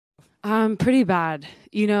Pretty bad.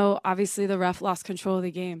 You know, obviously the ref lost control of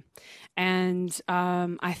the game, and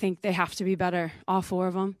I think they have to be better, all four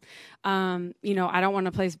of them. You know, I don't want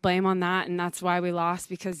to place blame on that, and that's why we lost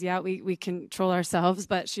because, yeah, we control ourselves,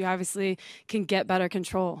 but she obviously can get better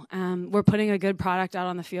control. We're putting a good product out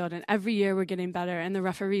on the field, and every year we're getting better, and the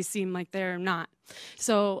referees seem like they're not.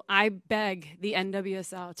 So I beg the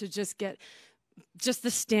NWSL to just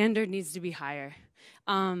the standard needs to be higher.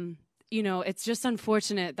 You know, it's just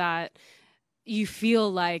unfortunate that you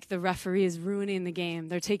feel like the referee is ruining the game.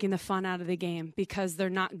 They're taking the fun out of the game because they're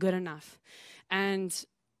not good enough. And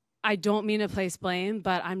I don't mean to place blame,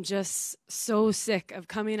 but I'm just so sick of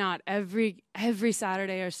coming out every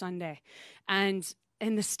Saturday or Sunday, and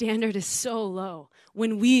the standard is so low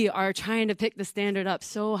when we are trying to pick the standard up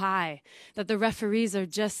so high that the referees are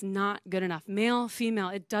just not good enough. Male, female,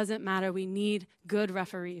 it doesn't matter. We need good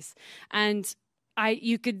referees. And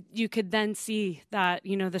you could then see that,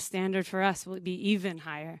 you know, the standard for us will be even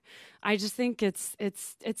higher. I just think it's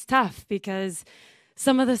tough because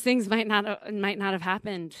some of those things might not have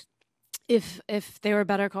happened if there were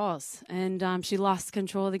better calls. And she lost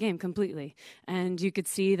control of the game completely. And you could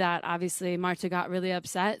see that obviously Marta got really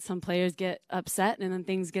upset. Some players get upset and then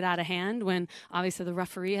things get out of hand when obviously the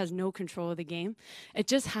referee has no control of the game. It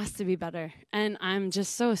just has to be better. And I'm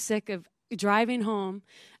just so sick of driving home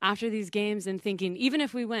after these games and thinking, even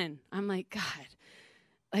if we win, I'm like, God,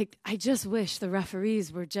 like, I just wish the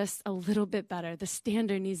referees were just a little bit better. The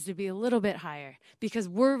standard needs to be a little bit higher because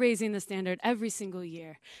we're raising the standard every single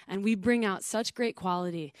year and we bring out such great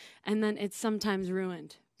quality, and then it's sometimes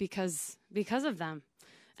ruined because of them.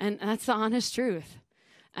 And that's the honest truth.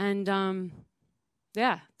 And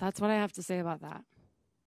yeah, that's what I have to say about that.